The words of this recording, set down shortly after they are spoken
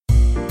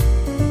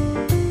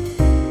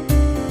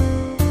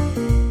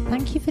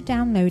for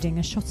downloading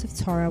A Shot of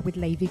Torah with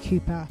Levi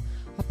Cooper,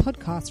 a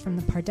podcast from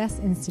the Pardes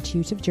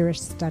Institute of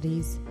Jewish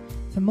Studies.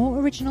 For more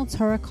original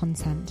Torah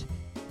content,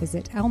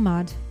 visit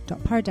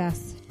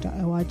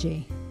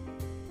elmad.pardes.org.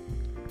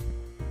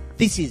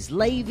 This is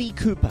Levi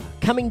Cooper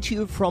coming to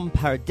you from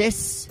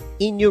Pardes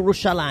in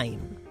Yerushalayim.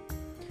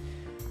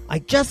 I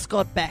just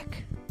got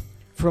back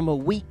from a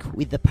week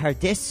with the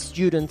Pardes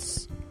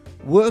students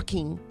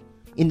working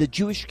in the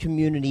Jewish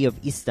community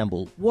of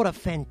Istanbul. What a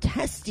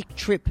fantastic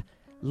trip.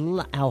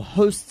 Our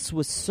hosts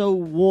were so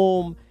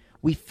warm.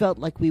 We felt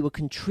like we were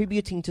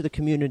contributing to the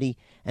community.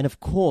 And of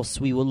course,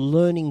 we were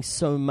learning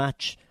so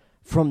much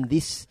from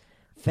this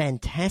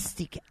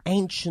fantastic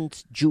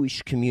ancient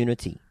Jewish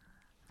community.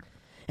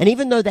 And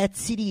even though that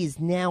city is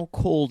now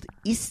called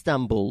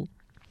Istanbul,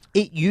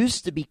 it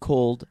used to be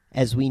called,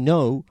 as we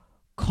know,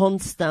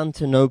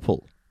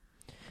 Constantinople.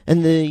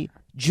 And the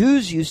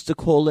Jews used to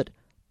call it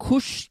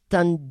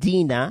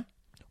Kushtandina,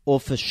 or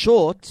for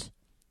short,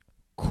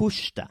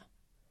 Kushta.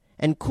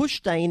 And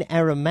Kushta in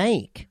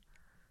Aramaic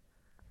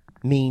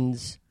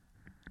means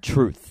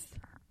truth.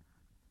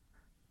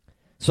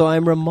 So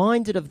I'm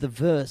reminded of the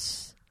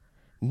verse,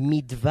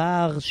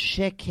 Midvar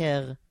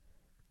sheker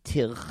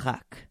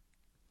tirchak.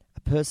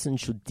 A person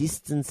should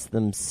distance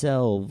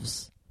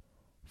themselves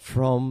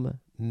from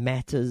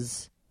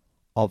matters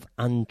of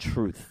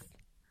untruth.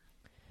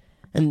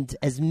 And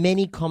as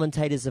many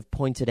commentators have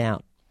pointed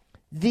out,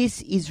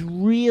 this is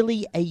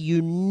really a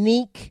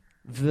unique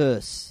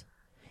verse,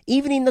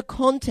 even in the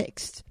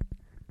context.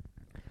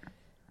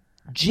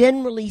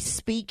 Generally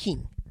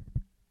speaking,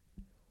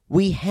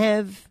 we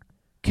have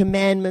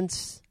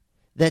commandments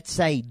that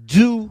say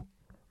do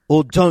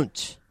or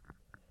don't.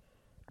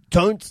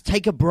 Don't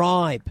take a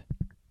bribe.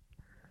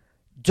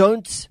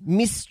 Don't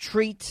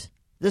mistreat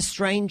the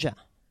stranger.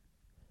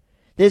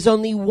 There's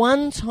only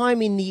one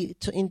time in the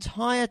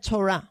entire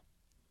Torah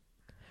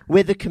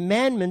where the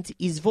commandment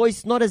is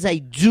voiced not as a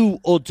do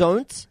or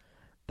don't,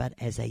 but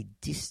as a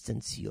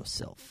distance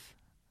yourself.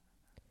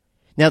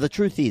 Now, the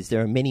truth is,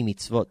 there are many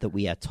mitzvot that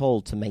we are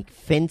told to make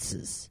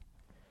fences.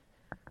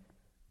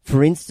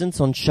 For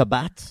instance, on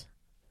Shabbat,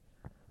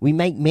 we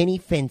make many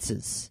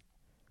fences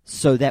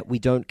so that we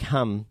don't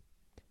come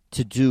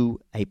to do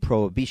a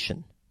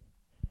prohibition.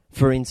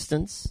 For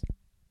instance,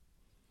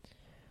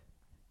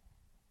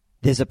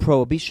 there's a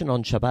prohibition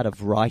on Shabbat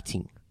of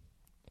writing.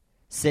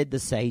 Said the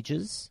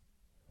sages,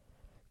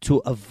 to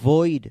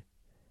avoid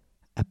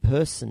a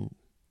person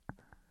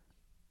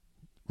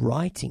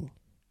writing,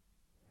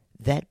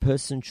 that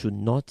person should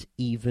not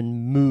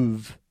even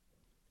move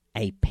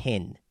a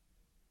pen.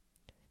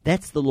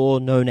 That's the law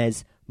known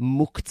as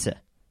muktzah.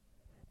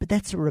 But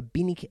that's a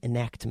rabbinic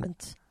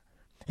enactment.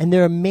 And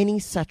there are many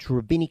such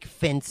rabbinic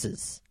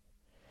fences.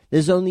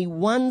 There's only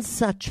one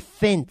such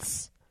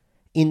fence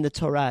in the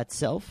Torah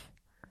itself,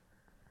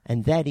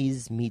 and that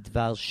is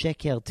midvar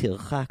sheker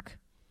tirchak.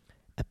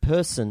 A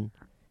person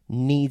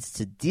needs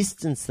to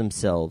distance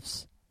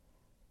themselves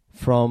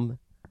from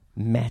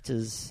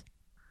matters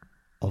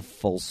of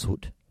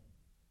falsehood.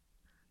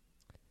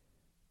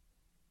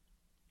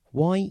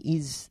 Why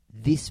is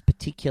this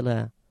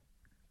particular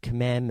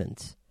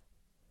commandment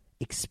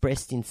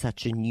expressed in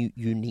such a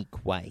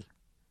unique way?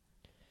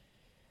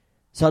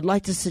 So I'd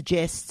like to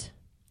suggest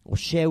or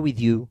share with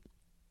you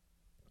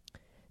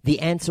the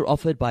answer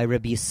offered by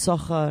Rabbi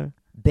Yisachar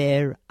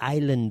Ber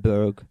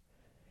Eilenberg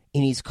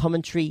in his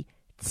commentary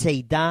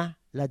Tzeidah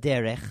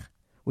Laderech,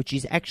 which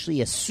is actually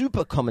a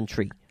super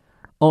commentary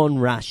on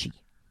Rashi.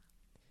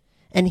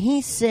 And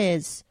he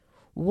says,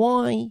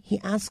 why,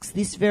 he asks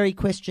this very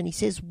question, he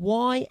says,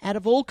 why out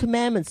of all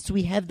commandments do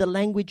we have the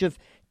language of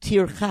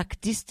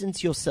tirchak,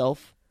 distance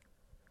yourself,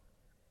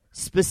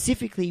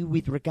 specifically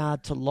with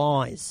regard to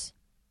lies?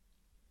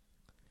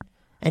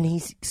 And he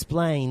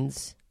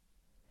explains,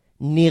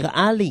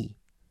 Nir'ali,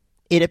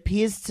 it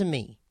appears to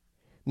me,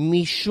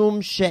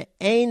 Mishum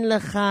she'ein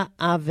lecha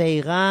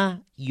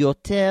aveira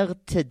yoter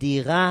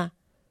tedira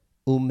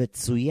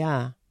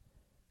umetzuya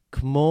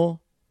kmo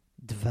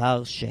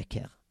dvar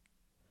sheker.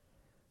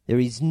 There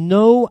is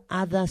no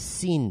other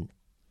sin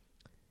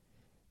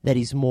that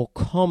is more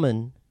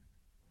common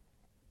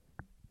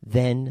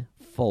than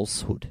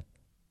falsehood.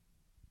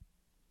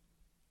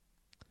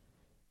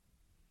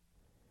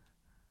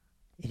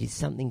 It is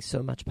something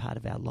so much part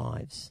of our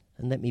lives.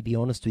 And let me be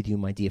honest with you,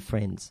 my dear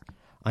friends.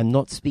 I'm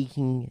not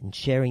speaking and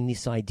sharing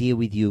this idea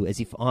with you as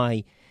if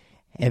I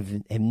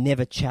am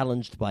never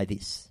challenged by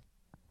this.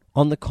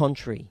 On the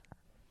contrary,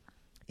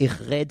 ich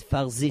red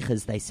für sich,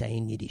 as they say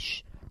in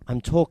Yiddish. I'm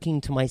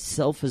talking to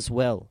myself as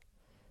well.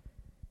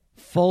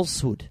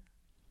 Falsehood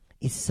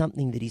is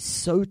something that is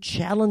so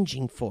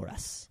challenging for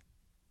us.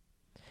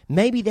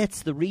 Maybe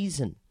that's the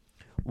reason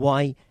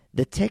why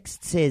the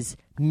text says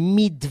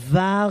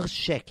midvar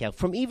sheker,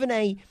 from even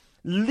a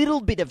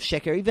little bit of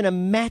sheker, even a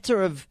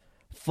matter of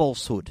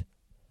falsehood.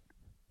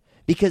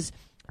 Because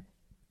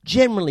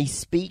generally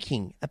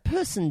speaking, a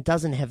person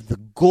doesn't have the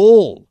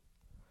gall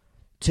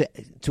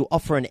to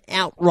offer an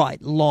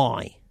outright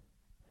lie.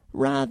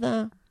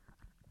 Rather,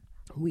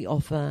 we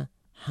offer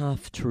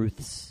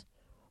half-truths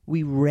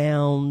we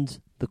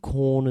round the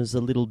corners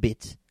a little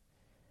bit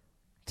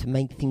to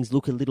make things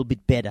look a little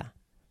bit better.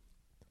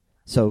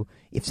 So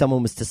if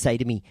someone was to say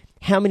to me,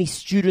 how many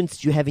students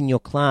do you have in your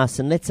class?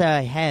 And let's say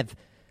I have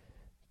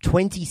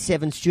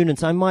 27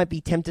 students, I might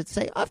be tempted to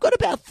say, I've got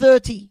about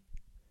 30.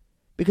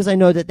 Because I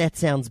know that that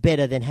sounds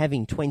better than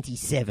having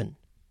 27.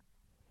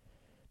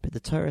 But the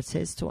Torah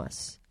says to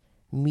us,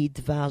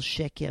 Midvar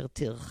sheker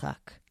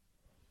tirchak.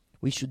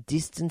 We should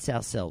distance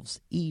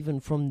ourselves even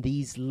from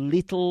these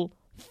little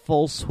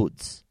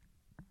falsehoods.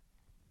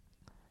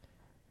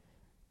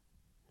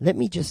 Let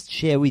me just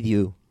share with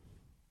you,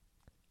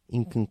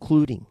 in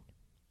concluding,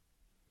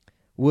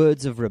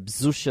 words of Reb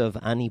Zusha of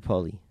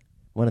Anipoli,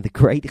 one of the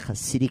great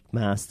Hasidic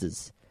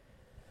masters,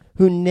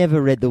 who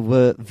never read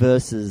the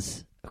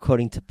verses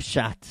according to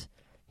Pshat,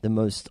 the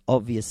most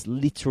obvious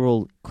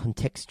literal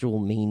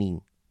contextual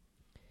meaning.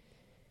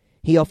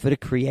 He offered a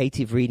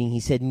creative reading. He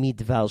said,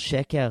 Midvar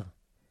sheker,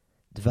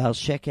 dvar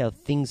sheker,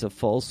 things of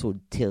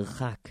falsehood,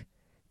 tirchak.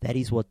 That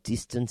is what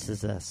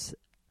distances us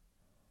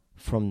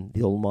from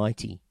the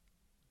Almighty,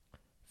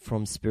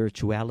 from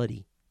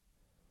spirituality,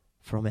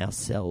 from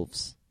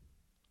ourselves.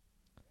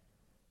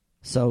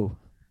 So,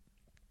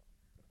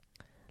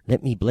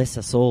 let me bless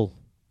us all.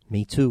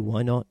 Me too,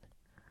 why not?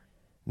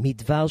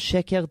 Midvar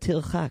sheker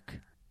tirchak.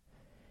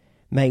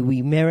 May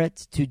we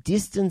merit to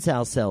distance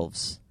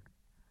ourselves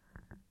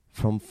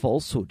from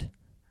falsehood,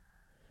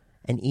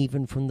 and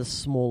even from the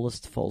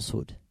smallest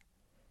falsehood.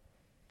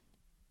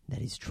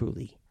 That is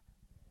truly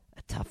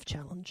a tough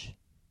challenge.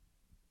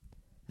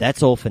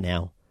 That's all for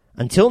now.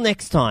 Until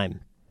next time,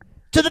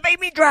 to the Beit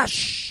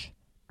Midrash!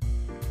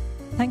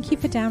 Thank you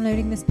for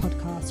downloading this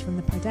podcast from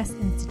the Pardes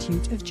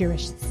Institute of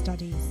Jewish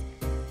Studies.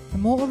 For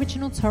more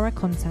original Torah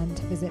content,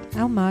 visit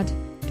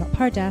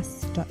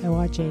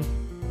almad.pardes.org.